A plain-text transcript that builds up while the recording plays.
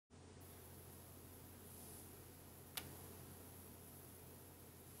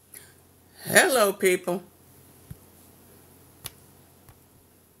Hello, people.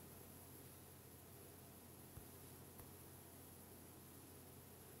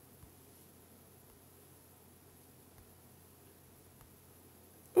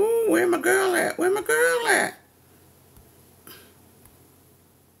 Ooh, where my girl at? Where my girl at?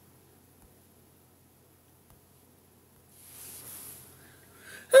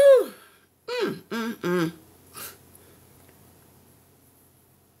 Ooh, mm, mm, mm.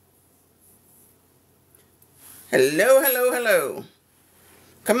 Hello, hello, hello.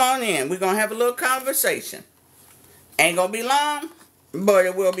 Come on in. We're going to have a little conversation. Ain't going to be long, but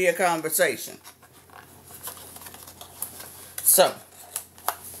it will be a conversation. So,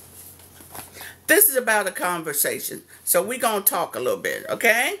 this is about a conversation. So, we're going to talk a little bit,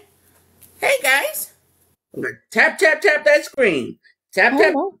 okay? Hey, guys. Tap, tap, tap that screen. Tap,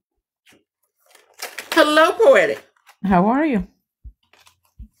 tap. Hello. Hello, Poetic. How are you?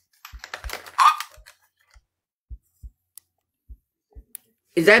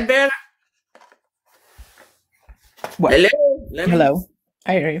 Is that better? What? Hello? Hello.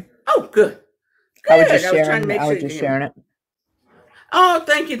 I hear you. Oh, good. I was Good. just I was trying to sharing. make I sure was you just could hear me. sharing it Oh,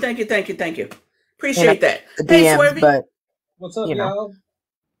 thank you, thank you, thank you, thank you. in Appreciate that. the Hey, DMs, Swervy. but What's up, you know, y'all?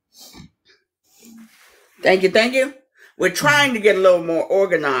 Thank you, thank you. We're trying to get a little more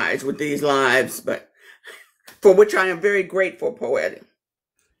organized with these lives, but for which I am very grateful, Poetic.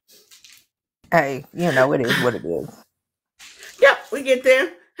 hey, you know, it is what it is. Yep, we get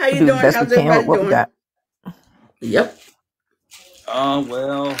there. How We you do the doing? best we How's can with everybody what we doing? got. Yep.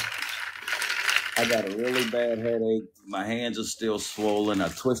 Well, I got a really bad headache. My hands are still swollen. I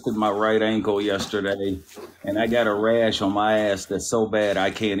twisted my right ankle yesterday, and I got a rash on my ass that's so bad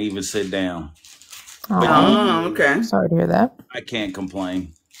I can't even sit down. But Oh, Oh, okay. sorry to hear that. I can't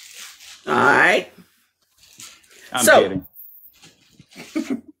complain. All right. I'm So, kidding.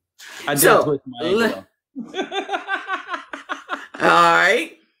 I did so, twist my ankle all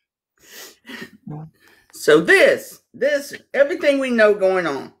right. So this, everything we know going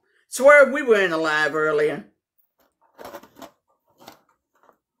on. Swerve, we were in a live earlier.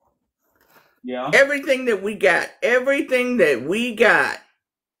 Yeah. Everything that we got.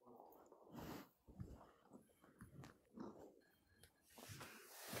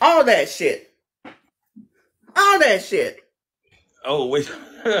 All that shit. Oh,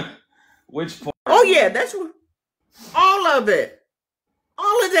 which part? Oh yeah, that's what. All of it.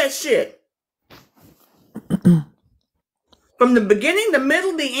 All of that shit. From the beginning, the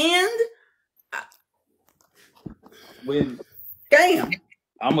middle, the end. Damn.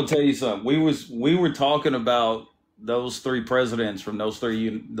 I'm gonna tell you something. We were talking about those three presidents from those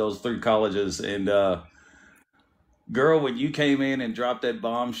three colleges, and girl, when you came in and dropped that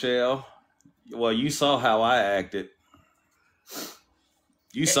bombshell, well, you saw how I acted.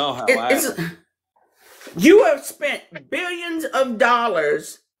 You saw how I It's you have spent billions of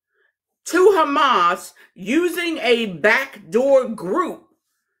dollars to Hamas using a backdoor group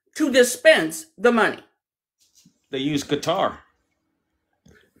to dispense the money. They used Qatar.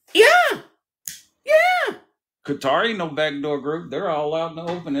 Yeah. Qatar ain't no backdoor group. They're all out in the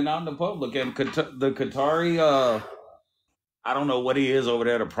open and out in the public. And the Qatari, I don't know what he is over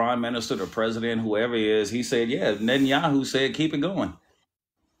there, the prime minister, the president, whoever he is. He said, yeah, Netanyahu said, keep it going.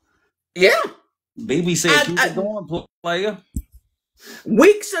 Yeah. Bibi said, keep it going, player.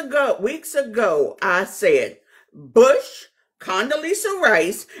 Weeks ago, I said Bush, Condoleezza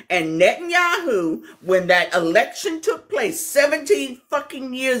Rice, and Netanyahu, when that election took place 17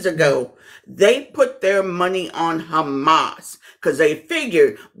 fucking years ago, they put their money on Hamas because they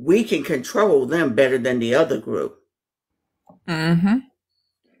figured we can control them better than the other group. Mm-hmm.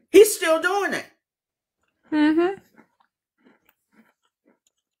 He's still doing it. Mm-hmm.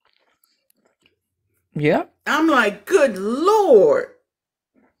 Yep. I'm like, good Lord.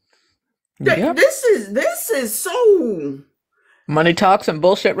 Yep. This is so. Money talks and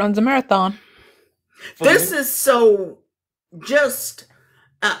bullshit runs a marathon. This is so just.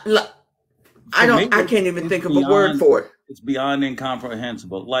 I can't even think of a word for it. It's beyond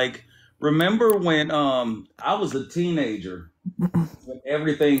incomprehensible. Like, remember when I was a teenager, when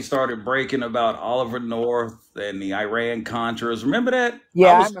everything started breaking about Oliver North and the Iran Contras. Remember that?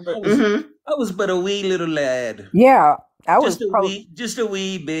 Yeah, I remember. I was but a wee little lad. Yeah, I was Just a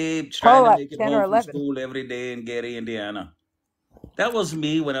wee babe probably trying to like make it 10 or home from 11. school every day in Gary, Indiana. That was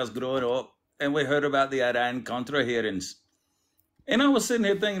me when I was growing up, and we heard about the Iran Contra hearings. And I was sitting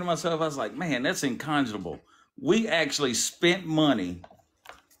here thinking to myself, I was like, man, that's inconceivable. We actually spent money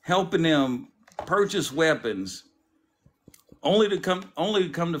helping them purchase weapons, only to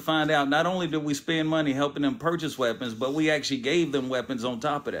come to find out, not only did we spend money helping them purchase weapons, but we actually gave them weapons on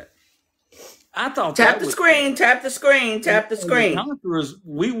top of that. I thought Tap that the was screen, tap the screen, tap the and the screen. Contras.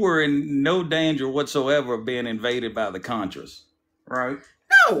 We were in no danger whatsoever of being invaded by the Contras, right?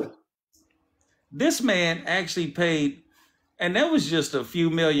 No. This man actually paid, and that was just a few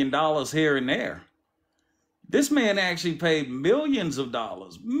 $1,000,000 here and there. This man actually paid millions of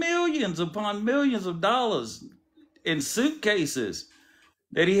dollars, millions upon millions of dollars in suitcases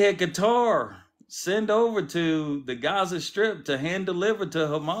that he had Qatar send over to the Gaza Strip to hand deliver to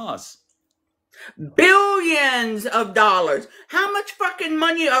Hamas. Billions of dollars. How much fucking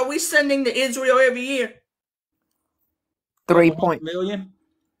money are we sending to Israel every year? 3.3, million.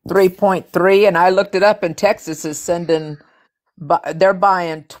 3.3, and I looked it up, and Texas is sending, they're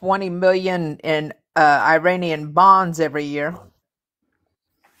buying 20 million in Iranian bonds every year.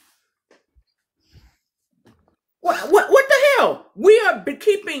 What the hell? We are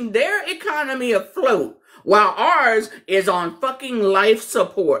keeping their economy afloat while ours is on fucking life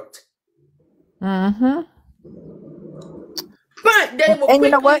support. Mm-hmm. But they will And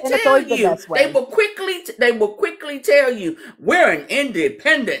you know quickly what? And it's tell always been you. this way. They will quickly tell you we're an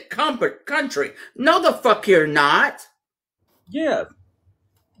independent country. No, the fuck you're not. Yeah,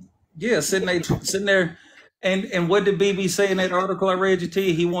 sitting there, and what did BB say in that article I read you to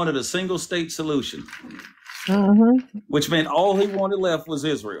you? He wanted a single state solution, Mm-hmm. which meant all he wanted left was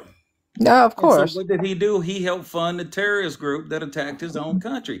Israel. No, of And so course. what did he do? He helped fund the terrorist group that attacked his own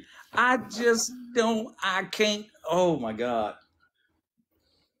country. I can't. Oh my God.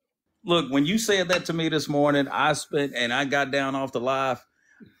 Look, when you said that to me this morning, I got down off the live.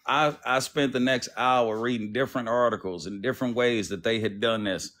 I spent the next hour reading different articles and different ways that they had done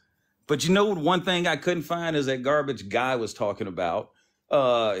this. But you know, one thing I couldn't find is that garbage guy was talking about.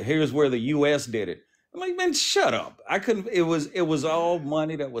 Here's where the U.S. did it. I'm like, man, shut up. I couldn't. It was all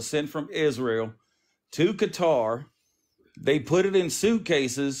money that was sent from Israel to Qatar. They put it in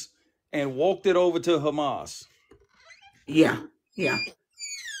suitcases and walked it over to Hamas. Yeah. And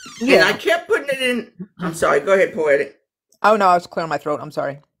I kept putting it in. I'm sorry. Go ahead, Poetic. Oh no, I was clearing my throat. I'm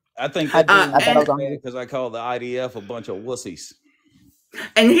sorry. I think I thought I was on mute. because I call the IDF a bunch of wussies.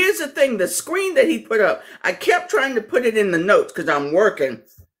 And here's the thing, the screen that he put up, I kept trying to put it in the notes because I'm working.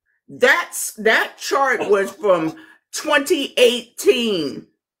 That chart was from 2018.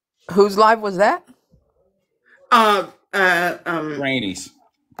 Whose live was that? Rainey's.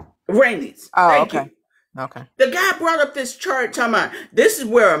 Rainey's. Oh, Thank okay. you. Okay. The guy brought up this chart talking about this is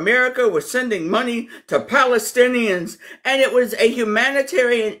where America was sending money to Palestinians, and it was a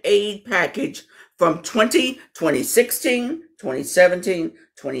humanitarian aid package from 2016, 2017,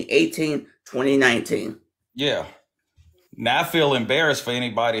 2018, 2019. Yeah. Now I feel embarrassed for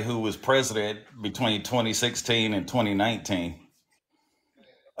anybody who was president between 2016 and 2019.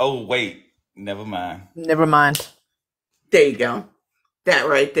 Oh, wait. Never mind. Never mind. There you go. That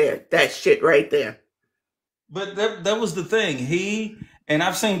right there. That shit right there. But that was the thing. And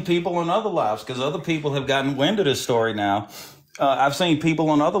I've seen people on other lives, because other people have gotten wind of this story now. I've seen people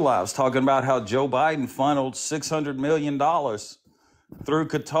on other lives talking about how Joe Biden funneled $600 million through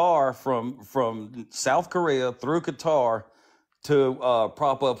Qatar from South Korea through Qatar to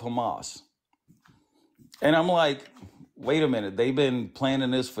prop up Hamas. And I'm like, wait a minute, they've been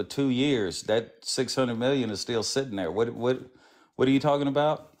planning this for 2 years. That $600 million is still sitting there. What are you talking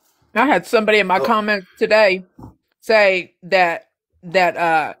about? I had somebody in my comments today say that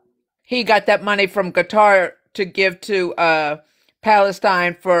he got that money from Qatar to give to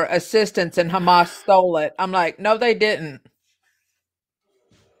Palestine for assistance, and Hamas stole it. I'm like, no, they didn't.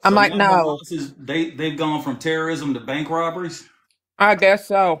 I'm like, no. They've gone from terrorism to bank robberies. I guess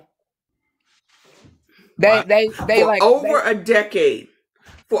so. For over a decade,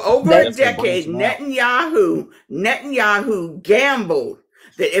 Netanyahu gambled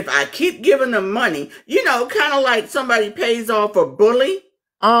that if I keep giving them money, kind of like somebody pays off a bully,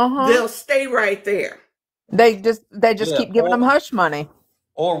 they'll stay right there. They just keep giving them hush money.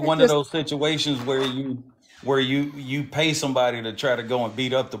 Or one of those situations where you pay somebody to try to go and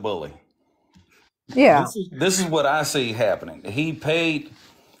beat up the bully. Yeah. This is what I see happening. He paid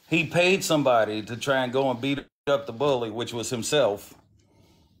somebody to try and go and beat up the bully, which was himself,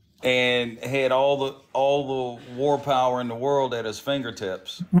 and had all the war power in the world at his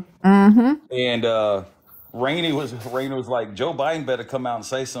fingertips. Mm-hmm. And Rainey was like, Joe Biden better come out and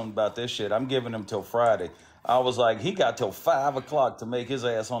say something about this shit. I'm giving him till Friday. I was like, he got till 5 o'clock to make his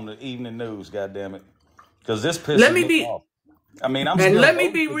ass on the evening news. God damn it, because this pisses me off. I mean, let me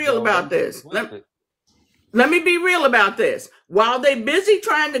be real about this. Let me be real about this. While they busy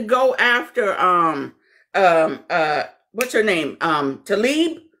trying to go after what's her name?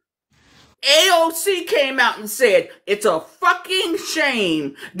 Tlaib. AOC came out and said, it's a fucking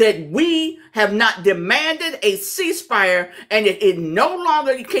shame that we have not demanded a ceasefire, and it no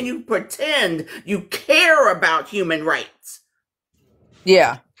longer can you pretend you care about human rights.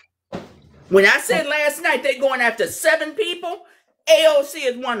 Yeah. When I said last night they're going after 7 people, AOC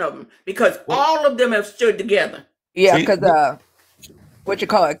is one of them, because all of them have stood together. Yeah, See, because what you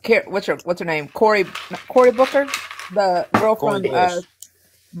call it? What's her name? Cory Booker, the girl Cory from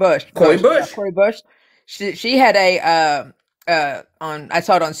Bush. Cory Yeah, Bush. Cory Bush. She had a on, I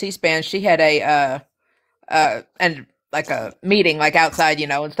saw it on C-SPAN. She had a and like a meeting like outside,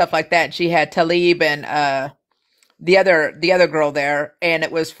 and stuff like that. She had Talib and the other girl there, and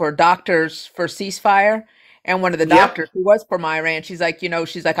it was for doctors for ceasefire. And one of the Yep. doctors who was from Iran, she's like,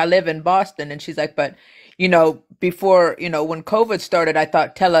 I live in Boston, and she's like, but before, when COVID started, I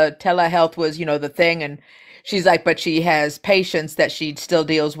thought telehealth was, the thing. And she's like, but she has patients that she still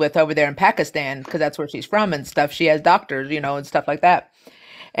deals with over there in Pakistan, because that's where she's from and stuff. She has doctors, and stuff like that.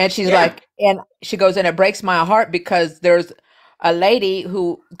 And she's Yeah. like, and she goes, and it breaks my heart because there's a lady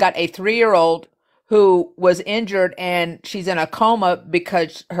who got a 3-year-old who was injured, and she's in a coma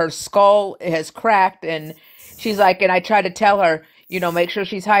because her skull has cracked. And she's like, and I try to tell her, make sure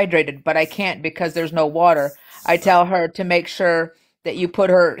she's hydrated, but I can't because there's no water. I tell her to make sure that you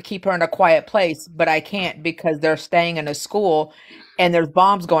keep her in a quiet place, but I can't because they're staying in a school and there's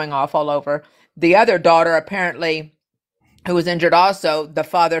bombs going off all over. The other daughter, apparently, who was injured also, the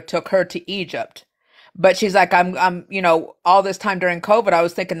father took her to Egypt. But she's like, I'm, all this time during COVID, I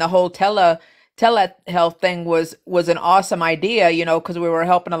was thinking the whole telehealth thing was an awesome idea, because we were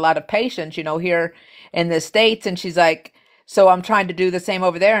helping a lot of patients, here in the States. And she's like, so I'm trying to do the same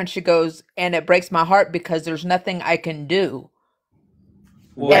over there. And she goes, and it breaks my heart because there's nothing I can do.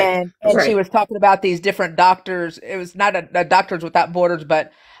 Well, And she Right. was talking about these different doctors. It was not a Doctors Without Borders,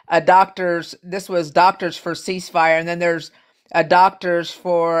 but this was Doctors for Ceasefire. And then there's a Doctors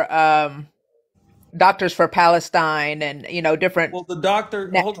for Palestine, and different. well, the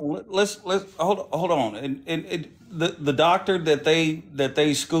doctor. Hold on. Let's hold on. And the doctor that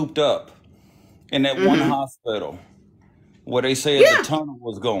they scooped up in that one hospital where they said Yeah. the tunnel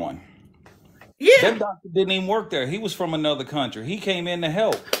was going. Yeah. That doctor didn't even work there. He was from another country. He came in to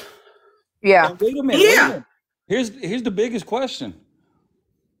help. Yeah. And wait a minute. Wait a Yeah. minute. Here's the biggest question.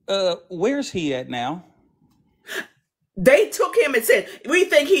 Where's he at now? They took him and said, we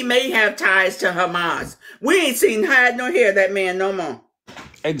think he may have ties to Hamas. We ain't seen hide nor hair of that man no more.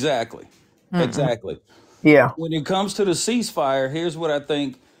 Exactly. Exactly. Yeah. When it comes to the ceasefire, here's what I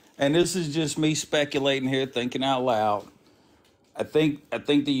think, and this is just me speculating here, thinking out loud. I think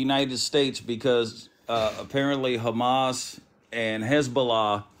the United States, because apparently Hamas and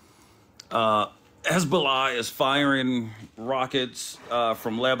Hezbollah is firing rockets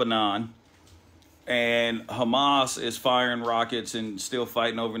from Lebanon, and Hamas is firing rockets and still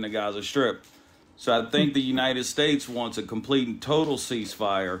fighting over in the Gaza Strip. So I think the United States wants a complete and total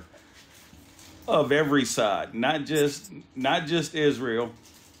ceasefire of every side, not just Israel,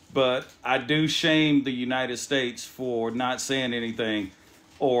 but I do shame the United States for not saying anything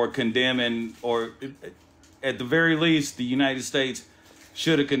or condemning, or at the very least, the United States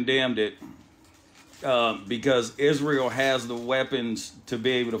should have condemned it, because Israel has the weapons to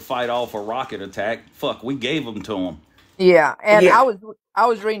be able to fight off a rocket attack. Fuck, we gave them to them. Yeah. And Yeah. I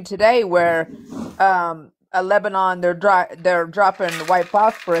was reading today where Lebanon, they're dropping white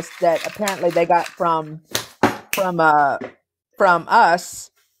phosphorus that apparently they got from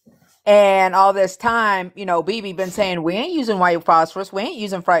us. And all this time, Bibi been saying we ain't using white phosphorus. We ain't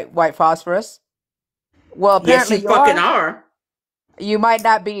using white phosphorus. Well, Yes, apparently you you fucking are. are. You might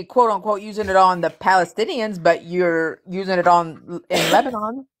not be quote unquote using it on the Palestinians, but you're using it in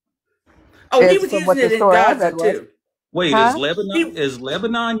Lebanon. Oh, he Is was from using what the it in story I Gaza read was. too. Wait, Huh? is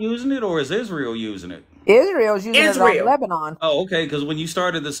Lebanon using it or is Israel using it? Israel's using it on Israel. Lebanon. Oh, okay. Because when you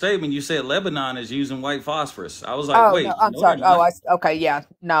started the statement, you said Lebanon is using white phosphorus. I was like, Oh wait, no, I'm no, sorry. they're not. Okay, yeah.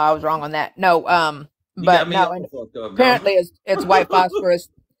 No, I was wrong on that. No, You but got me no, all and fucked up, girl. apparently it's white phosphorus.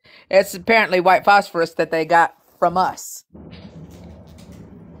 It's apparently white phosphorus that they got from us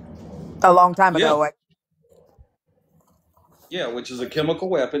a long time Yeah, ago. yeah, which is a chemical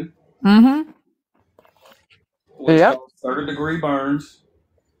weapon, Mm-hmm. which Yep. causes third-degree burns.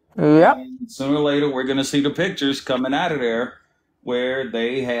 Yep. And sooner or later, we're going to see the pictures coming out of there where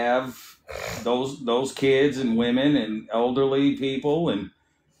they have those kids and women and elderly people and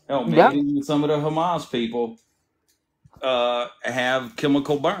maybe Yep. even some of the Hamas people have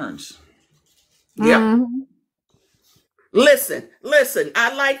chemical burns. Yep. Mm-hmm. Listen.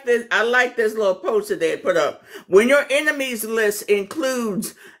 I like this little poster they put up. When your enemies list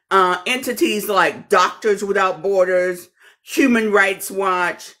includes entities like Doctors Without Borders, Human Rights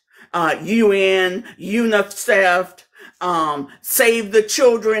Watch, UN, UNICEF, Save the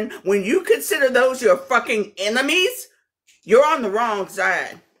Children, when you consider those your fucking enemies, you're on the wrong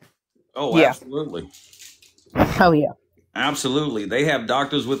side. Oh, Yeah. absolutely. Oh yeah. Absolutely. They have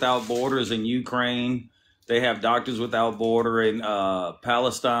Doctors Without Borders in Ukraine. They have Doctors Without Border in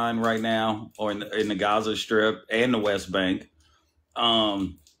Palestine right now, or in the Gaza Strip and the West Bank.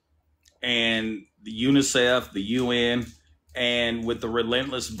 And the UNICEF, the UN, and with the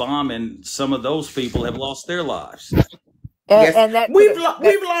relentless bombing, some of those people have lost their lives. Yes, And that we've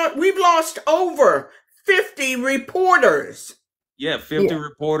lost over 50 reporters. Yeah, 50 yeah.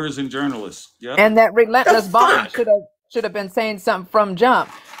 reporters and journalists. Yep. And that relentless The bombing fuck? should have been saying something from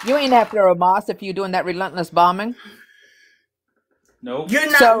jump. You ain't after Hamas if you're doing that relentless bombing. Nope.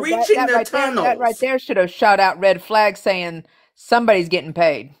 You're not So reaching that the right there, tunnels. that right there should have shot out red flags saying somebody's getting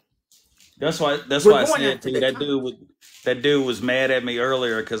paid. That's why We're I going said after to you the that dude was mad at me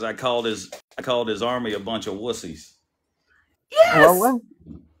earlier because I called his army a bunch of wussies. Oh Yes. well.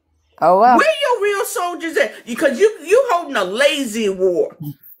 Oh well. Where your real soldiers at? Because you holding a lazy war.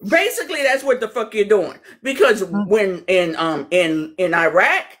 Basically, that's what the fuck you're doing. Because when in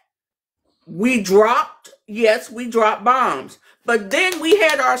Iraq, we dropped bombs, but then we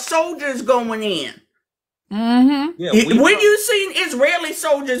had our soldiers going in. Mm-hmm. Yeah, When you seen Israeli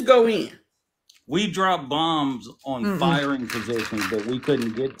soldiers go in? we dropped bombs on firing positions that we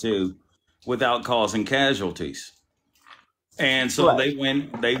couldn't get to without causing casualties. And so Right.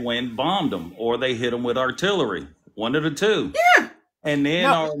 they went bombed them, or they hit them with artillery, one of the two. Yeah. And then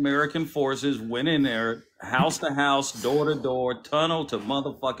No. our American forces went in there, house to house, door to door, tunnel to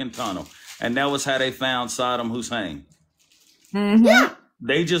motherfucking tunnel. And that was how they found Saddam Hussein. Mm-hmm. Yeah.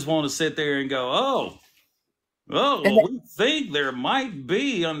 They just want to sit there and go, oh, And well, we think there might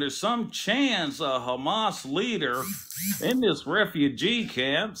be, under some chance, a Hamas leader in this refugee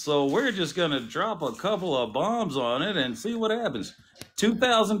camp. So we're just going to drop a couple of bombs on it and see what happens.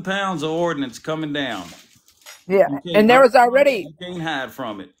 2,000 pounds of ordnance coming down. yeah, You can't and there run was from it. already You can't hide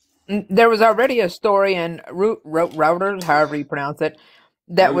from it. a story in Reuters, however you pronounce it,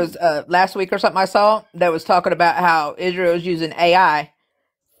 that was last week or something I saw that was talking about how Israel is using AI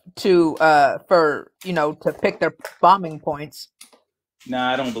to for to pick their bombing points.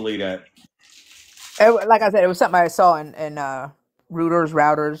 Nah, I don't believe that. Like I said, it was something I saw in Reuters,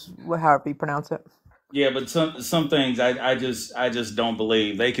 however you pronounce it. Yeah, but some things I just don't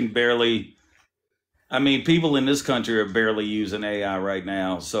believe. They can barely. I mean, people in this country are barely using AI right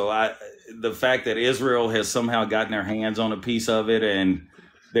now. So the fact that Israel has somehow gotten their hands on a piece of it and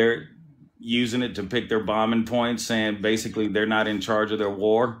they're using it to pick their bombing points, and basically they're not in charge of their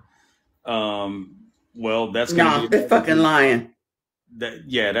war. Well, that's No, going to be they're fucking lying.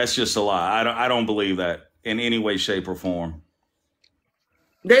 yeah, that's just a lie. I don't believe that in any way, shape, or form.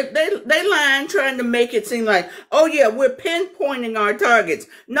 They lying, trying to make it seem like, oh yeah, we're pinpointing our targets.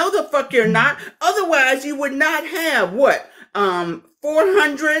 No, the fuck you're not. Otherwise, you would not have what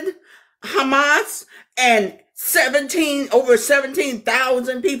 400 Hamas and over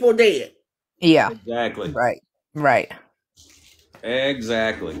 17,000 people dead. Yeah, Exactly. right.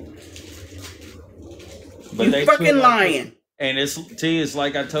 Exactly. But You they fucking lying. And it's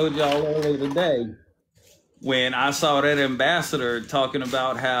like I told y'all earlier today, when I saw that ambassador talking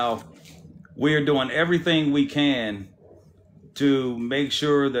about how we're doing everything we can to make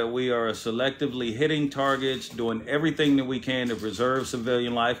sure that we are selectively hitting targets, doing everything that we can to preserve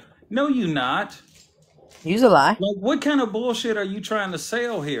civilian life. No, you not. Use a lie. Like, what kind of bullshit are you trying to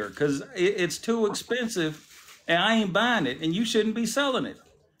sell here? Because it's too expensive, and I ain't buying it, and you shouldn't be selling it.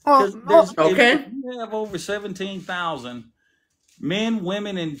 Because Okay. if you have over 17,000 men,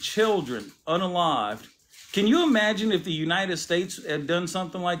 women, and children unalived, can you imagine if the United States had done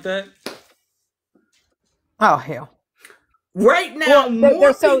something like that? Oh hell. Right now, Well,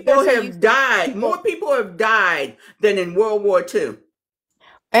 more people they're so have used to died. people, More people have died than in World War II.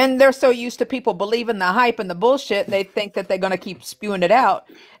 and they're so used to people believing the hype and the bullshit. They think that they're gonna keep spewing it out,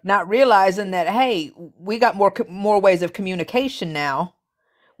 not realizing that hey, we got more ways of communication now.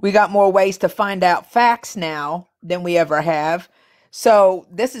 We got more ways to find out facts now than we ever have. So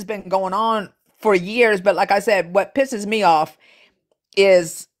this has been going on for years. But like I said, what pisses me off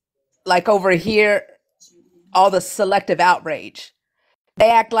is like over here, all the selective outrage.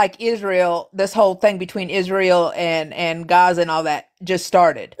 They act like Israel, this whole thing between Israel and Gaza and all that just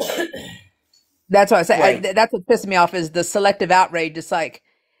started. That's what I say. Right. That's what pisses me off is the selective outrage. It's like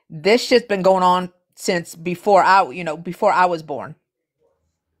this shit's been going on since before I was born.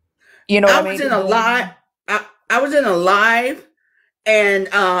 You know what I I was mean? in a live. I was in a live, And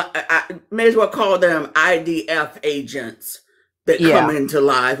I may as well call them IDF agents that come Yeah. into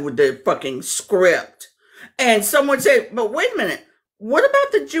life with their fucking script. And someone said, but wait a minute. What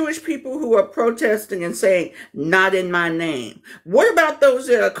about the Jewish people who are protesting and saying, not in my name? What about those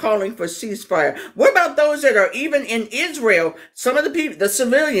that are calling for ceasefire? What about those that are even in Israel, some of the people, the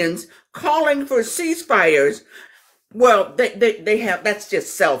civilians, calling for ceasefires? Well, they have, that's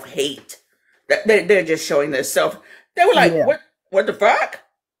just self-hate. They're just showing their self. They were like, Yeah. what the fuck?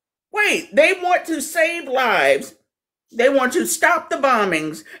 Wait, they want to save lives. They want to stop the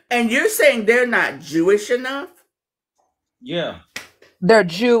bombings. And you're saying they're not Jewish enough? Yeah. They're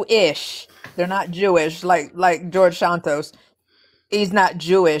Jewish. They're not Jewish like George Santos. He's not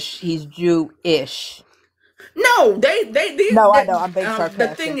Jewish. He's Jewish. No, No, I know. I'm being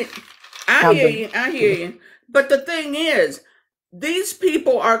the thing sarcastic. is, I I'm hear being. you, I hear you. But the thing is, these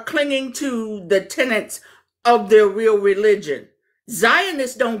people are clinging to the tenets of their real religion.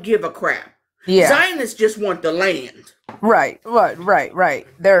 Zionists don't give a crap. Yeah. Zionists just want the land. Right.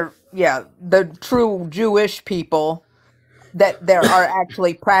 They're the true Jewish people that there are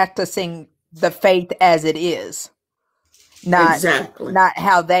actually practicing the faith as it is, not Exactly. not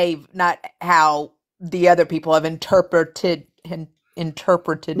how the other people have interpreted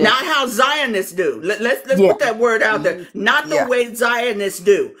it. Not how Zionists do. Let's Yeah. put that word out there. Not the Yeah. way Zionists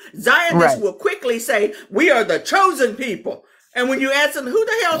do. Zionists Right. will quickly say, we are the chosen people. And when you ask them, who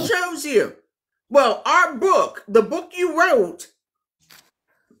the hell chose you? Well, our book, the book you wrote,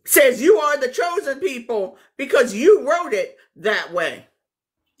 says you are the chosen people because you wrote it that way.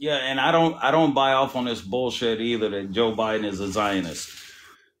 Yeah, and I don't buy off on this bullshit either that Joe Biden is a Zionist.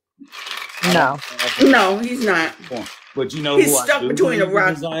 I don't No. buy off on No, he's not. that point. But you know He's who I stuck do between a believe is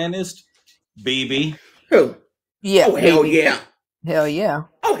a rock. Zionist? BB. Who? Yeah. Oh, hell BB. yeah. Hell yeah.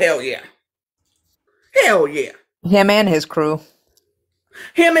 Oh, hell yeah. Hell yeah. Him and his crew.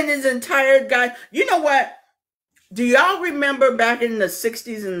 Him and his entire guy. You know what? Do y'all remember back in the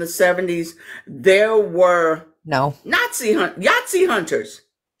 60s and the 70s, there were No. Yahtzee hunters.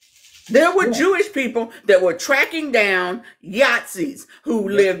 There were Yeah. Jewish people that were tracking down Yahtzees who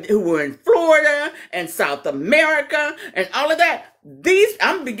were in Florida and South America and all of that.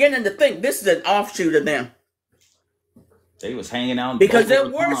 I'm beginning to think this is an offshoot of them. They was hanging out in Because Boca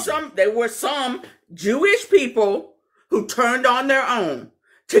Raton. there were some Jewish people who turned on their own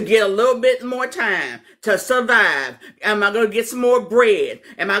to get a little bit more time to survive. Am I going to get some more bread?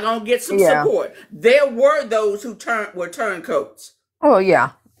 Am I going to get some Yeah. support? There were those who were turncoats Oh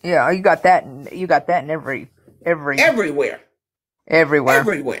yeah. Yeah. You got that. You got that in everywhere. everywhere.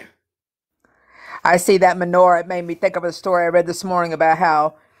 I see that menorah. It made me think of a story I read this morning about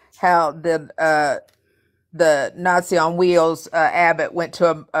how the Nazi on wheels Abbott went to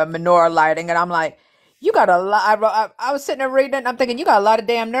a menorah lighting, and I'm like, you got a lot. I was sitting there reading it, and I'm thinking, you got a lot of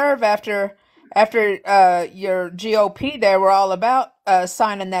damn nerve after your GOP there were all about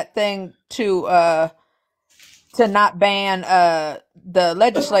signing that thing to not ban the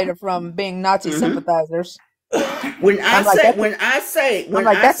legislator from being Nazi Mhm. sympathizers. When I I'm like, say, that's when I say, I'm when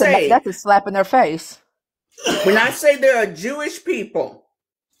like, I say, that's a slap in their face. when I say there are Jewish people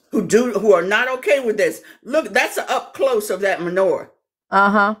who are not okay with this, look, that's an up close of that menorah.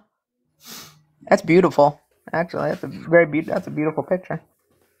 Uh-huh. That's beautiful. Actually, that's a beautiful picture.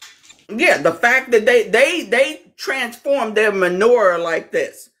 Yeah, the fact that they transformed their menorah like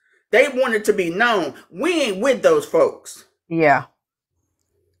this, they wanted to be known. We ain't with those folks. Yeah.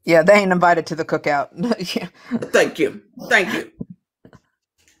 Yeah, they ain't invited to the cookout. Yeah. Thank you.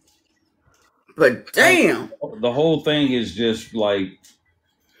 But damn, The whole thing is just like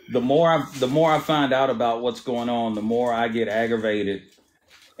the more I find out about what's going on, the more I get aggravated,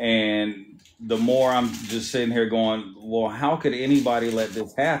 and the more I'm just sitting here going, well, how could anybody let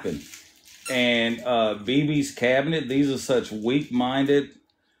this happen? And BB's cabinet, these are such weak-minded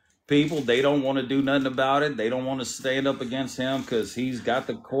people. They don't want to do nothing about it. They don't want to stand up against him because he's got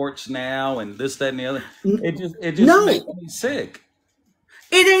the courts now and this, that, and the other. It just no, makes me sick.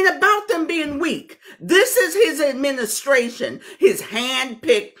 it ain't about them being weak. This is his administration, his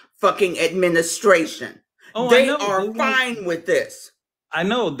hand-picked fucking administration. Oh, I They know. are fine with this. I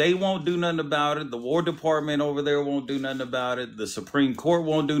know they won't do nothing about it. The War Department over there won't do nothing about it. The Supreme Court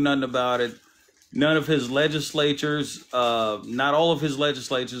won't do nothing about it. None of his legislatures, not all of his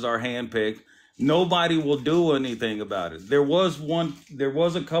legislatures are handpicked. Nobody will do anything about it. There was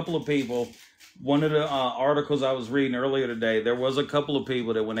a couple of people, one of the articles I was reading earlier today, there was a couple of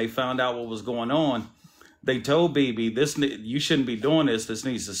people that when they found out what was going on, they told BB, you shouldn't be doing this. This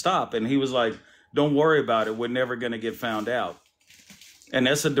needs to stop. And he was like, don't worry about it. We're never going to get found out. And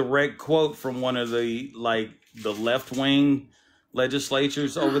that's a direct quote from one of the left-wing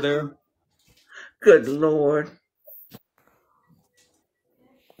legislatures over there. Good Lord.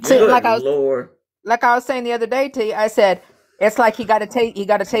 See, Yeah. Good like Lord. I was saying the other day to you, I said it's like he got a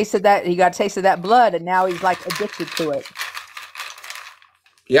taste of that blood, and now he's like addicted to it.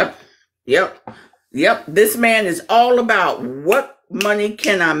 Yep. Yep. Yep. This man is all about what money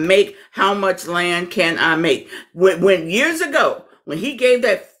can I make? How much land can I make? When years ago, when he gave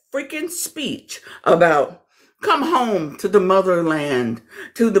that freaking speech about come home to the motherland,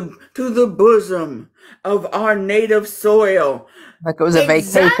 to the bosom of our native soil. Like it was a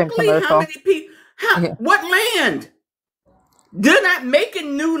vacation Exactly how commercial. many people? Yeah. What land? They're not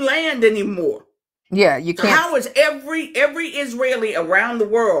making new land anymore. Yeah, you So can't how is every Israeli around the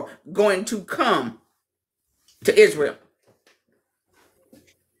world going to come to Israel?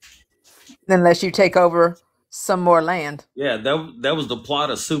 unless you take over some more land. Yeah, that was the plot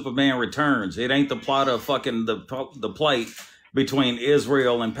of Superman Returns. It ain't the plot of fucking the plight between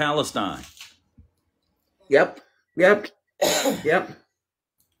Israel and Palestine. Yep. Yep. Yep.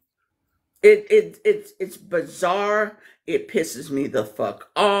 It's bizarre. It pisses me the fuck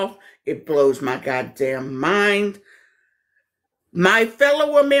off. It blows my goddamn mind. My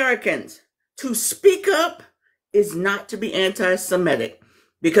fellow Americans, to speak up is not to be anti-Semitic.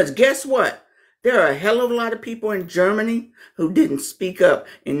 Because guess what? There are a hell of a lot of people in Germany who didn't speak up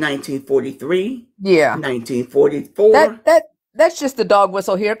in 1943, Yeah. 1944. That's just the dog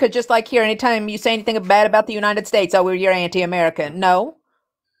whistle here, because just like here, anytime you say anything bad about the United States, oh, you're anti-American. No.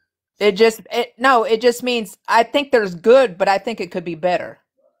 It just means I think there's good, but I think it could be better.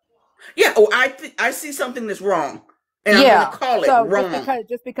 Yeah, I see something that's wrong, and I'm Yeah. going to call it So wrong.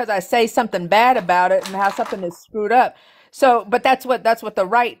 just because I say something bad about it and how something is screwed up. So, but that's what the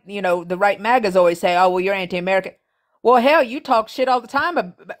right, the right MAGAs always say, oh, well, you're anti-American. Well, hell, you talk shit all the time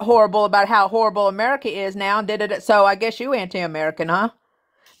horrible about how horrible America is now and did it. So I guess you anti-American, huh?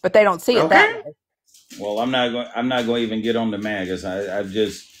 But they don't see it that Okay? way. Well, I'm not going to even get on the magas. I've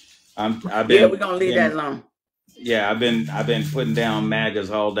Yeah, been we're going to leave that alone. yeah, I've been putting down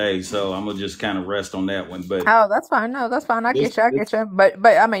magas all day, so I'm gonna just kind of rest on that one. But Oh, that's fine. No, that's fine. I this, get you. I this get you. But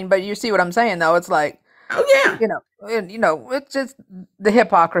I mean, but you see what I'm saying though? It's like, Oh, yeah. it's just the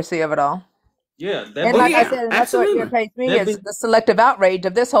hypocrisy of it all. yeah, And Oh, like I yeah. said, and that's what Absolutely. irritates me that is be the selective outrage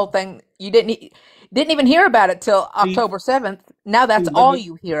of this whole thing. You didn't even hear about it till see, October 7th. Now that's let all me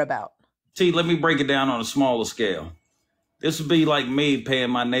you hear about. let me break it down on a smaller scale. This would be like me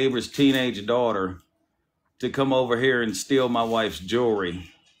paying my neighbor's teenage daughter to come over here and steal my wife's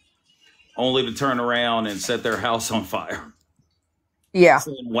jewelry, only to turn around and set their house on fire. Yeah.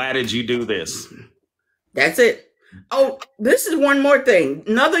 Saying, why did you do this? That's it. Oh, this is one more thing.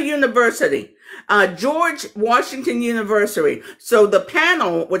 Another university, George Washington University. So the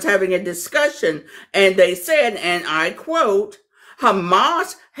panel was having a discussion, and they said, and I quote,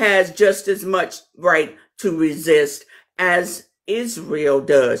 Hamas has just as much right to resist as Israel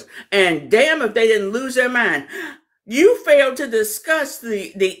does. And damn if they didn't lose their mind. You failed to discuss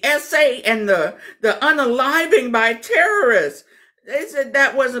the essay and the unaliving by terrorists. They said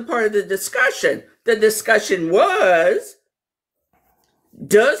that wasn't part of the discussion. The discussion was,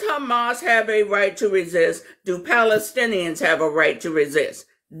 does Hamas have a right to resist? Do Palestinians have a right to resist?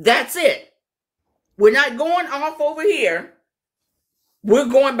 That's it. We're not going off over here. We're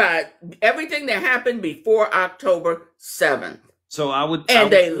going by everything that happened before October 7th. So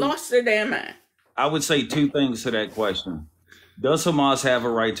And they lost their damn mind. I would say two things to that question. Does Hamas have a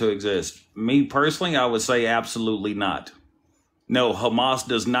right to exist? Me personally, I would say absolutely not. No, Hamas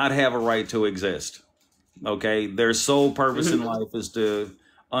does not have a right to exist. Okay, their sole purpose in life is to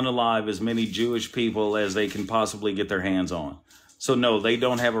unalive as many Jewish people as they can possibly get their hands on. So no, they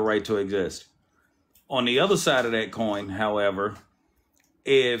don't have a right to exist. On the other side of that coin, however,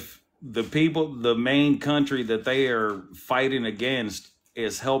 if the main country that they are fighting against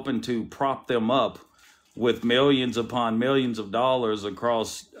is helping to prop them up with millions upon millions of dollars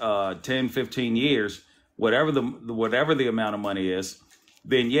across 10, 15 years, whatever the amount of money is,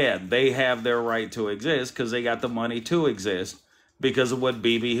 then yeah, they have their right to exist because they got the money to exist because of what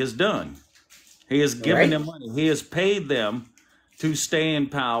Bibi has done. He has given them money. He has paid them to stay in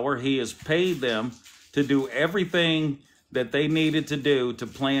power. He has paid them to do everything that they needed to do to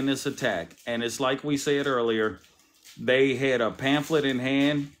plan this attack. And it's like we said earlier, they had a pamphlet in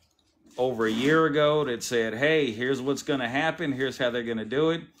hand over a year ago that said, hey, here's what's going to happen. Here's how they're going to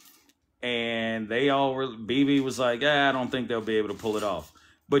do it. And Bibi was like, I don't think they'll be able to pull it off.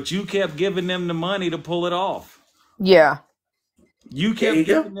 But you kept giving them the money to pull it off. Yeah. You kept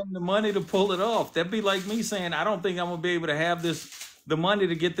giving them the money to pull it off. That'd be like me saying, I don't think I'm going to be able to have the money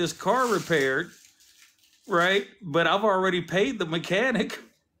to get this car repaired. right? But I've already paid the mechanic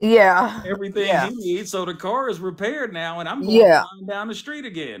Yeah. everything Yeah. he needs, so the car is repaired now, and I'm going Yeah. flying down the street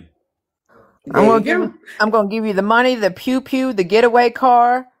again. There you go. I'm gonna give you the money, the pew pew, the getaway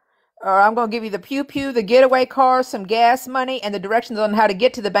car, or I'm gonna give you the pew pew, the getaway car, some gas money, and the directions on how to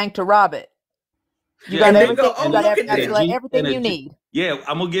get to the bank to rob it. You Yeah, got And they everything. go, oh, You got look at and a this. G everything and a you G. need. Yeah,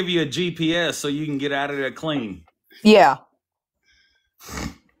 I'm gonna give you a GPS so you can get out of there clean. Yeah.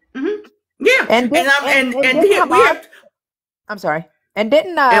 Hmm. Yeah. And did, And didn't here we Hamas? have, I'm sorry. And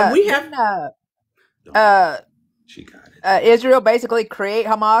didn't we have, She got it. Israel basically create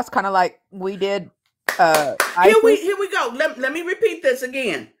Hamas, kind of like we did here ISIS? we go. Let me repeat this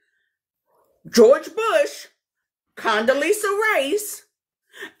again. George Bush, Condoleezza Rice,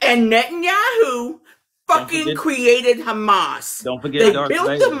 and Netanyahu fucking created Hamas. Don't forget They Darth built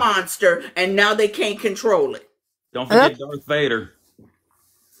Vader. the monster, and now they can't control it. Don't forget Darth Vader.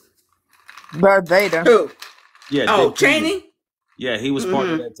 Darth Vader. Who? Yeah. Oh, Dick Cheney. Cheney? Yeah, he was part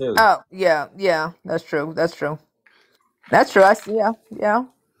of that too. Oh, yeah, that's true. That's true. I see. Yeah.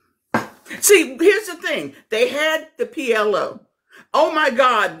 See, here's the thing. They had the PLO. Oh my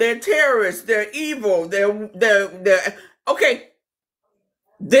God, they're terrorists. They're evil. They're okay.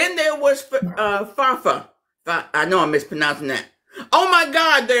 Then there was Fafa. I know I'm mispronouncing that. Oh my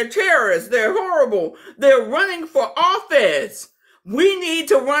God, they're terrorists. They're horrible. They're running for office. We need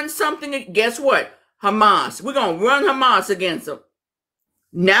to run something. Guess what? Hamas. We're going to run Hamas against them.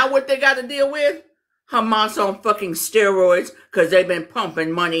 Now what they got to deal with? Hamas on fucking steroids because they've been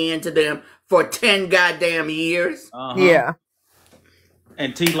pumping money into them for 10 goddamn years. Yeah.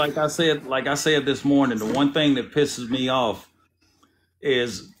 And T, like I said this morning, the one thing that pisses me off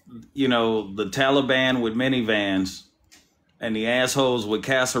is, the Taliban with minivans and the assholes with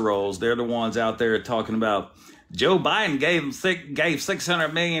casseroles. They're the ones out there talking about Joe Biden gave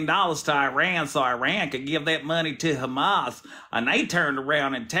 $600 million to Iran so Iran could give that money to Hamas, and they turned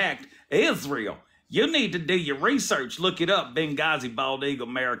around and attacked Israel. You need to do your research. Look it up. Benghazi, Bald Eagle,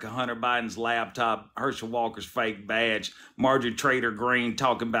 America, Hunter Biden's laptop, Herschel Walker's fake badge, Marjorie Trader Green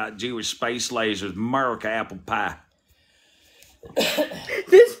talking about Jewish space lasers, America apple pie.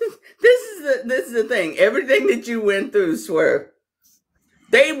 This is the thing. Everything that you went through, Swerve.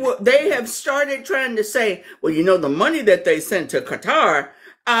 They have started trying to say, well, the money that they sent to Qatar.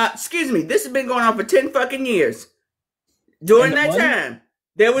 Excuse me, this has been going on for 10 fucking years. During that time,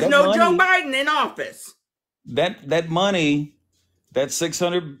 there was no Joe Biden in office. That money, that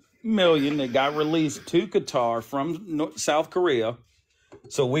 $600 million that got released to Qatar from South Korea,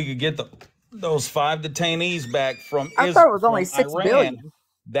 so we could get those 5 detainees back from Israel. I thought it was only $6 billion.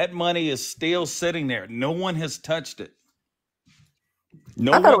 That money is still sitting there. No one has touched it.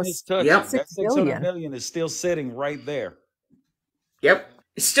 No one has touched it. That $600 million is still sitting right there. Yep,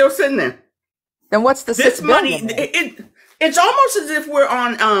 it's still sitting there. Then what's the this $6 money? billion? It's almost as if we're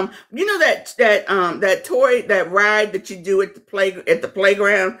on that toy, that ride that you do at the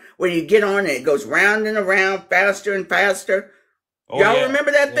playground where you get on and it goes round and around faster and faster. Y'all remember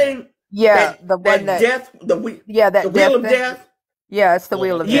that thing? Yeah, the one that death. The wheel of death. Yeah, it's the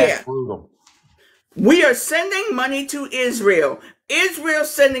wheel of death. Yeah. We are sending money to Israel. Israel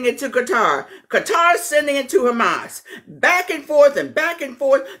sending it to Qatar. Qatar sending it to Hamas. Back and forth and back and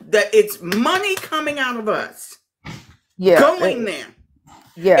forth. It's money coming out of us. Yeah. Going there.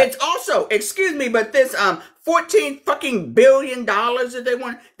 Yeah. It's also, excuse me, but this $14 fucking billion that they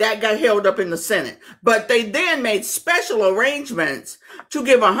want, that got held up in the Senate. But they then made special arrangements to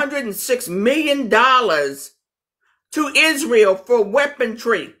give $106 million to Israel for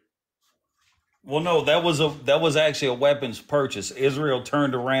weaponry. Well, no, that was actually a weapons purchase. Israel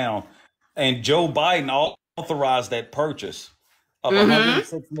turned around, and Joe Biden authorized that purchase of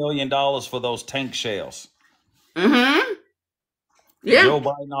 $106 million for those tank shells. Mm-hmm. Yeah. Joe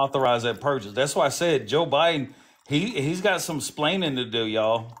Biden authorized that purchase. That's why I said Joe Biden, he's got some splaining to do,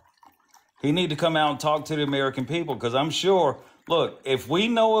 y'all. He need to come out and talk to the American people, because I'm sure, look, if we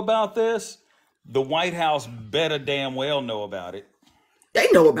know about this, the White House better damn well know about it. They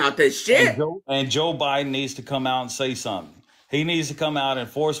know about this shit. And Joe Biden needs to come out and say something. He needs to come out and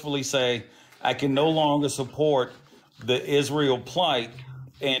forcefully say, I can no longer support the Israel plight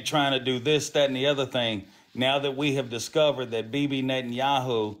and trying to do this, that, and the other thing. Now that we have discovered that Bibi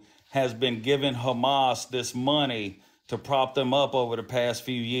Netanyahu has been giving Hamas this money to prop them up over the past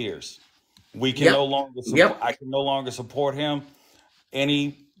few years. We can no longer support, I can no longer support him.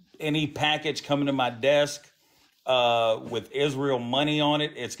 Any package coming to my desk with Israel money on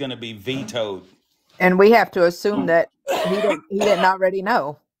it, it's going to be vetoed. And we have to assume that he didn't already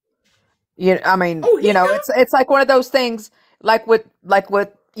know. I mean, it's like one of those things, like with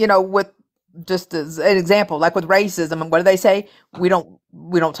just as an example, like with racism, what do they say? We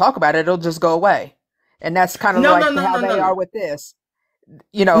don't talk about it. It'll just go away. And that's kind of No, like no, no, how no, no, they are no, with this.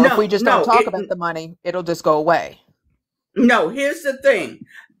 If we just don't no. talk about the money, it'll just go away. No. Here's the thing.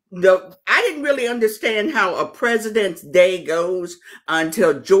 I didn't really understand how a president's day goes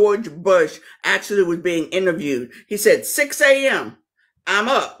until George Bush actually was being interviewed. He said 6 a.m. I'm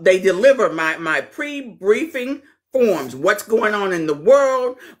up. They deliver my pre-briefing forms. What's going on in the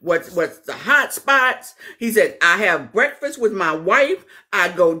world? What's the hot spots? He said, I have breakfast with my wife. I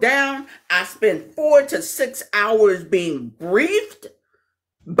go down. I spend 4 to 6 hours being briefed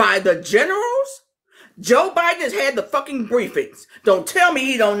by the generals. Joe Biden has had the fucking briefings. Don't tell me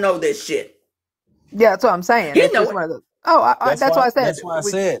he don't know this shit. Yeah, that's what I'm saying. He It's know just it. one of those. Oh, that's why I said That's why I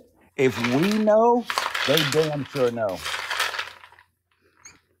said, if we know, they damn sure know.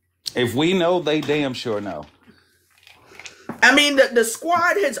 If we know, they damn sure know. I mean, the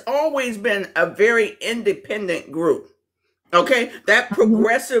squad has always been a very independent group. Okay? That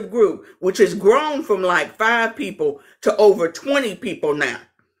progressive group, which has grown from like 5 people to over 20 people now.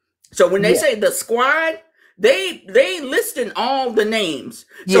 So when they Yeah. say the squad, they listing all the names.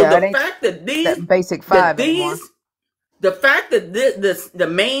 So Yeah, it the ain't fact that that basic 5 anymore. the fact that the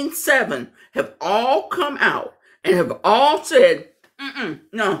main 7 have all come out and have all said,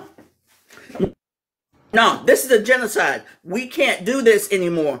 no, this is a genocide. We can't do this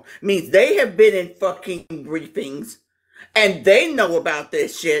anymore. Means they have been in fucking briefings and they know about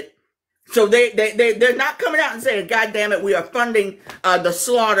this shit. So they're not coming out and saying, God damn it, we are funding the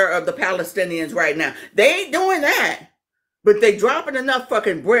slaughter of the Palestinians right now. They ain't doing that. But they dropping enough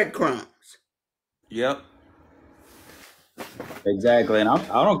fucking breadcrumbs. Yep. Exactly. And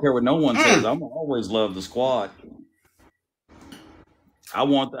I don't care what no one says. I'm always love the squad. I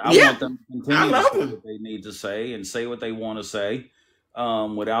want Yeah, them to I continue to love say them. what they need to say and say what they want to say,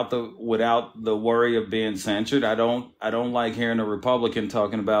 without the worry of being censored. I don't like hearing a Republican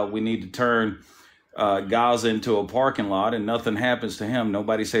talking about we need to turn Gaza into a parking lot and nothing happens to him.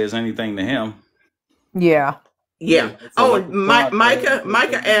 Nobody says anything to him. Yeah. Yeah. So Oh, let the squad say what they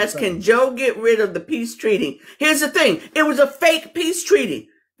Micah need to asked, say. can Joe get rid of the peace treaty? Here's the thing. It was a fake peace treaty.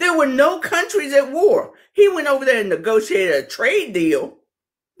 There were no countries at war. He went over there and negotiated a trade deal,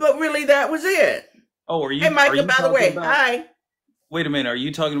 but really that was it. Oh, are Hey, you Micah, by the talking way, about? hi. Wait a minute. Are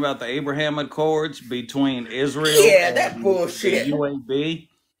you talking about the Abraham Accords between Israel Yeah, that and the bullshit. UAB?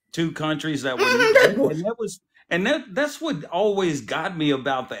 2 countries that were, That bullshit. that's what always got me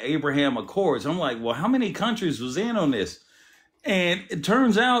about the Abraham Accords. I'm like, well, how many countries was in on this? And it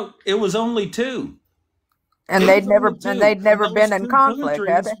turns out it was only 2. And It they'd was never only 2. and they'd And never those been in 2 conflict,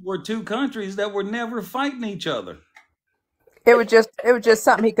 had countries they? were 2 countries that were never fighting each other. It was just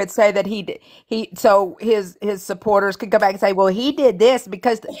something he could say that so his supporters could go back and say, well, he did this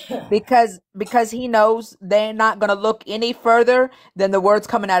because he knows they're not going to look any further than the words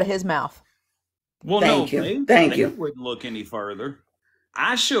coming out of his mouth. Well, no, Thank you. Thank they you. wouldn't look any further.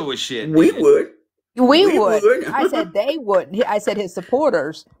 I sure as shit We did. would. We We would. would. I said they wouldn't. I said his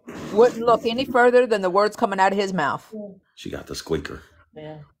supporters wouldn't look any further than the words coming out of his mouth. She got the squeaker.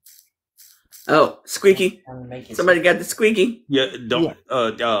 Oh, squeaky. Somebody got the squeaky. Yeah, Yeah. don't.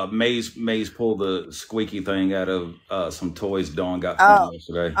 Maze pulled the squeaky thing out of some toys Dawn got from Oh, me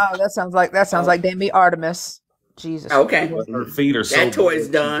yesterday. that sounds like damn me Artemis. Jesus. Okay. But her feet are so That toy's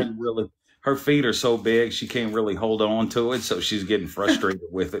big, done. her feet are so big she can't really hold on to it, so she's getting frustrated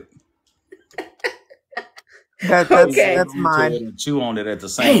with it. Okay. That's Hold on to mine. it and chew on it at the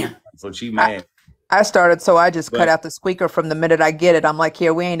same Damn. time, so she mad. I started, so I just cut But out the squeaker from the minute I get it. I'm like,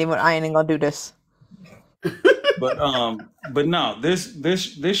 here, I ain't even gonna do this. but no,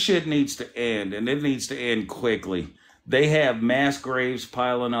 this shit needs to end, and it needs to end quickly. They have mass graves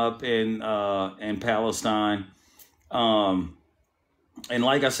piling up in Palestine. And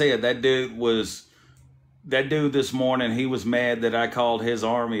like I said, that dude this morning, he was mad that I called his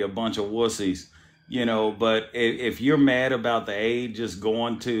army a bunch of wussies, but if you're mad about the aid just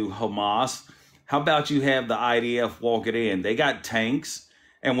going to Hamas, how about you have the IDF walk it in? They got tanks.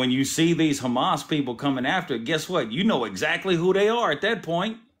 And when you see these Hamas people coming after it, guess what? You know exactly who they are at that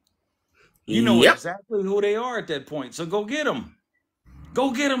point. You know Yep. exactly who they are at that point. So go get them.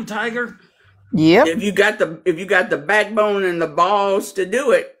 Go get them, Tiger. Yep. If you got the backbone and the balls to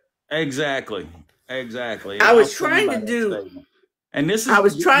do it. Exactly. And I was I'll stand trying by to that do. statement. And this is, I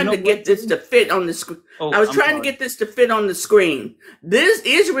was you trying know to get what, this too? to fit on the screen. Oh, I was I'm trying to sorry. get this to fit on the screen. This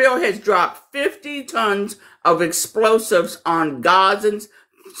Israel has dropped 50 tons of explosives on Gazans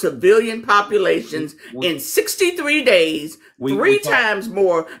civilian populations in 63 days, We three call times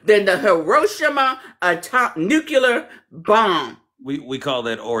more than the Hiroshima nuclear bomb. we call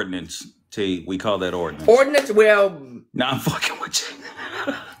that ordnance. T, we call that ordinance. Ordinance. Well, No, I'm fucking with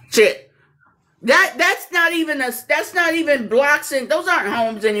you. shit. That's not even blocks, and those aren't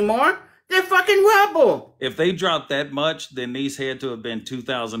homes anymore. They're fucking rubble. If they dropped that much, then these had to have been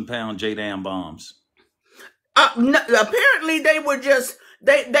 2,000-pound JDAM bombs. No, apparently they were just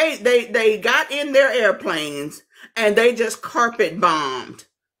they got in their airplanes and they just carpet bombed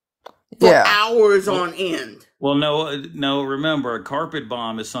for Yeah. hours on end. Well, no. Remember, a carpet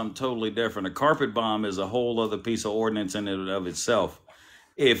bomb is something totally different. A carpet bomb is a whole other piece of ordnance in and of itself.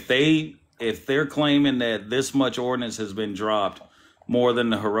 If they're claiming that this much ordnance has been dropped, more than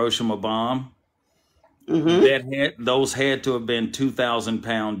the Hiroshima bomb, those had to have been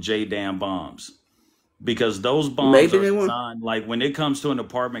 2,000-pound JDAM bombs, because those bombs Maybe are they were. designed like when it comes to an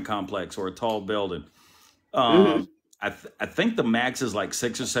apartment complex or a tall building. I think the max is like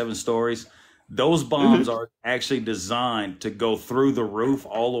 6 or 7 stories. Those bombs are actually designed to go through the roof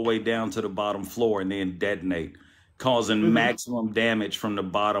all the way down to the bottom floor and then detonate, causing maximum damage from the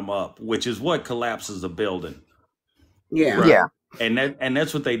bottom up, which is what collapses a building. Yeah. Right. Yeah. And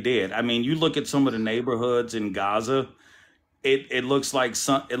that's what they did. I mean, you look at some of the neighborhoods in Gaza, it looks like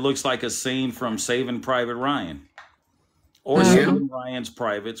a scene from Saving Private Ryan or Saving Ryan's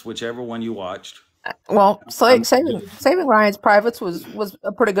Privates, whichever one you watched. Well, Saving Ryan's Privates was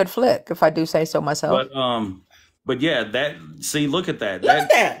a pretty good flick, if I do say so myself. But yeah, look at that. Look at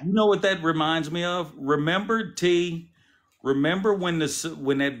that. You know what that reminds me of? Remember when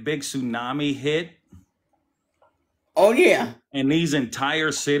that big tsunami hit Oh yeah. and these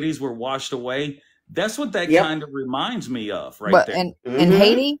entire cities were washed away? That's what that Yep. kind of reminds me of right But there. in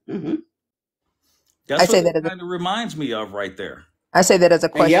Haiti, That's I say what that it as kind of reminds me of right there. I say that as a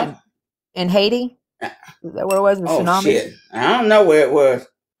question. Yep. In Haiti, is that where it was? The Oh tsunami? shit. I don't know where it was.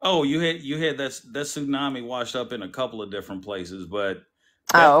 Oh, you had that tsunami washed up in a couple of different places, but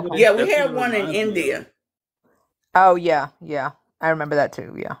Oh, that's what okay. Yeah, we that's what had it one in reminds me of. India. Oh yeah, yeah. I remember that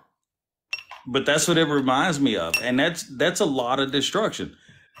too. Yeah. But that's what it reminds me of, and that's a lot of destruction.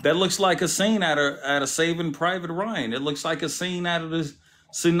 That looks like a scene out of Saving Private Ryan. It looks like a scene out of the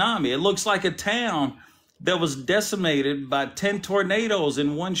tsunami. It looks like a town that was decimated by 10 tornadoes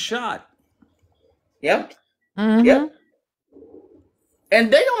in one shot. Yep. Mm-hmm. Yep.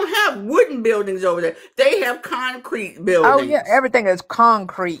 And they don't have wooden buildings over there. They have concrete buildings. Oh yeah, everything is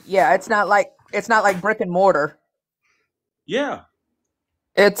concrete. Yeah, it's not like brick and mortar. Yeah.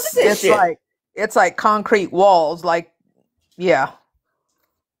 It's this shit? it's like concrete walls. Like yeah,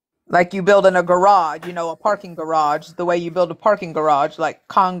 like you build in a garage. A parking garage. The way you build a parking garage, like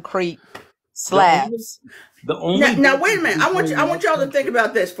concrete slabs. The only Now wait a minute. difference I want between y'all to think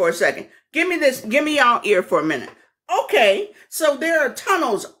about this for a second. Give me y'all ear for a minute. Okay, so there are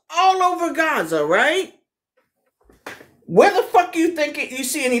tunnels all over Gaza, right? Where the fuck you think you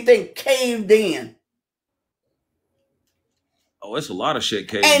see anything caved in? Oh, it's a lot of shit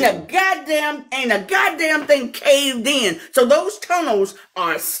caved Ain't in. a goddamn thing caved in. So those tunnels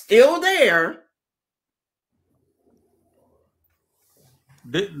are still there.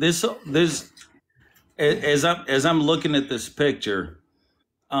 This as I'm looking at this picture,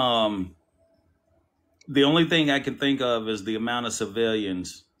 the only thing I can think of is the amount of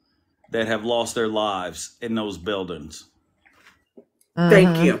civilians that have lost their lives in those buildings.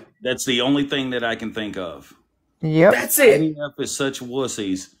 Thank you. That's the only thing that I can think of. Yep. That's it. IDF is such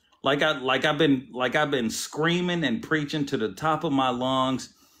wussies. Like I've been screaming and preaching to the top of my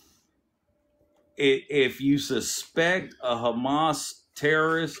lungs. If you suspect a Hamas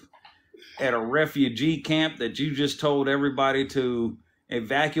terrorist at a refugee camp that you just told everybody to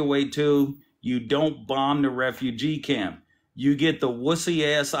evacuate to, you don't bomb the refugee camp. You get the wussy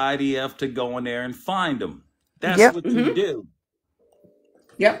ass IDF to go in there and find them. That's Yep. what you do.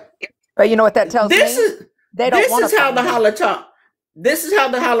 Yep. But you know what that tells This me? is They don't this want is to how find the them. Holocaust. This is how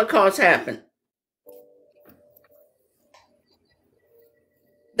the Holocaust happened.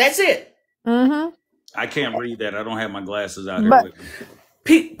 That's it. Mm-hmm. I can't read that. I don't have my glasses out here But with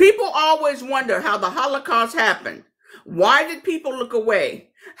me. People always wonder how the Holocaust happened. Why did people look away?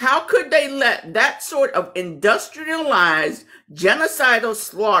 How could they let that sort of industrialized genocidal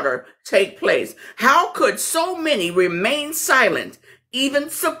slaughter take place? How could so many remain silent, even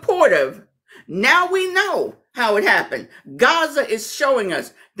supportive? Now we know how it happened. Gaza is showing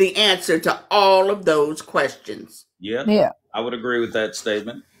us the answer to all of those questions. Yeah, yeah, I would agree with that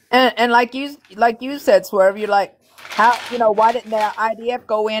statement. and like you said, Swerve, you're like, how why didn't the IDF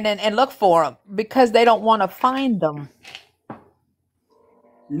go in and look for them? Because they don't want to find them.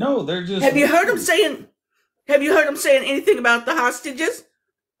 No, they're just Have you heard them wussies. saying anything about the hostages?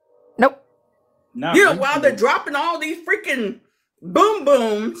 Nope. Not While they're recently. dropping all these freaking boom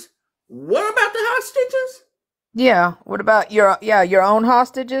booms, What about the hostages? Yeah. What about your own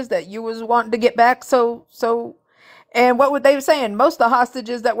hostages that you was wanting to get back? And what were they saying? Most of the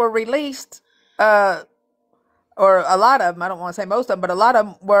hostages that were released, uh, or a lot of them, I don't want to say most of them, but a lot of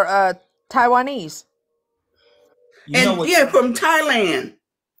them were Taiwanese. You know And what? yeah, from Thailand.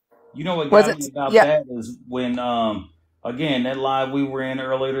 You know what Was got it? me about Yeah. that is when again that live we were in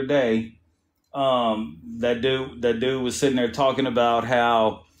earlier today, that dude was sitting there talking about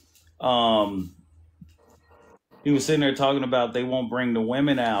how um he was sitting there talking about they won't bring the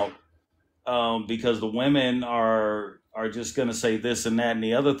women out because the women are just going to say this and that and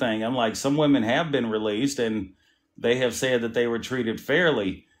the other thing. I'm like, some women have been released and they have said that they were treated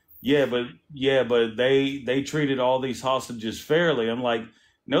fairly. Yeah, but they treated all these hostages fairly. I'm like,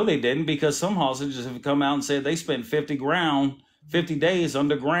 no, they didn't, because some hostages have come out and said they spent 50 days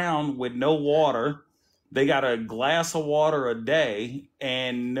underground with no water. They got a glass of water a day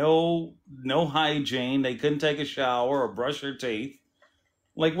and no hygiene. They couldn't take a shower or brush their teeth.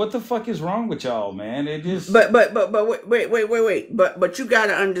 Like, what the fuck is wrong with y'all, man? It just But wait. But you got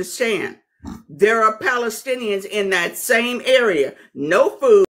to understand, there are Palestinians in that same area. No food.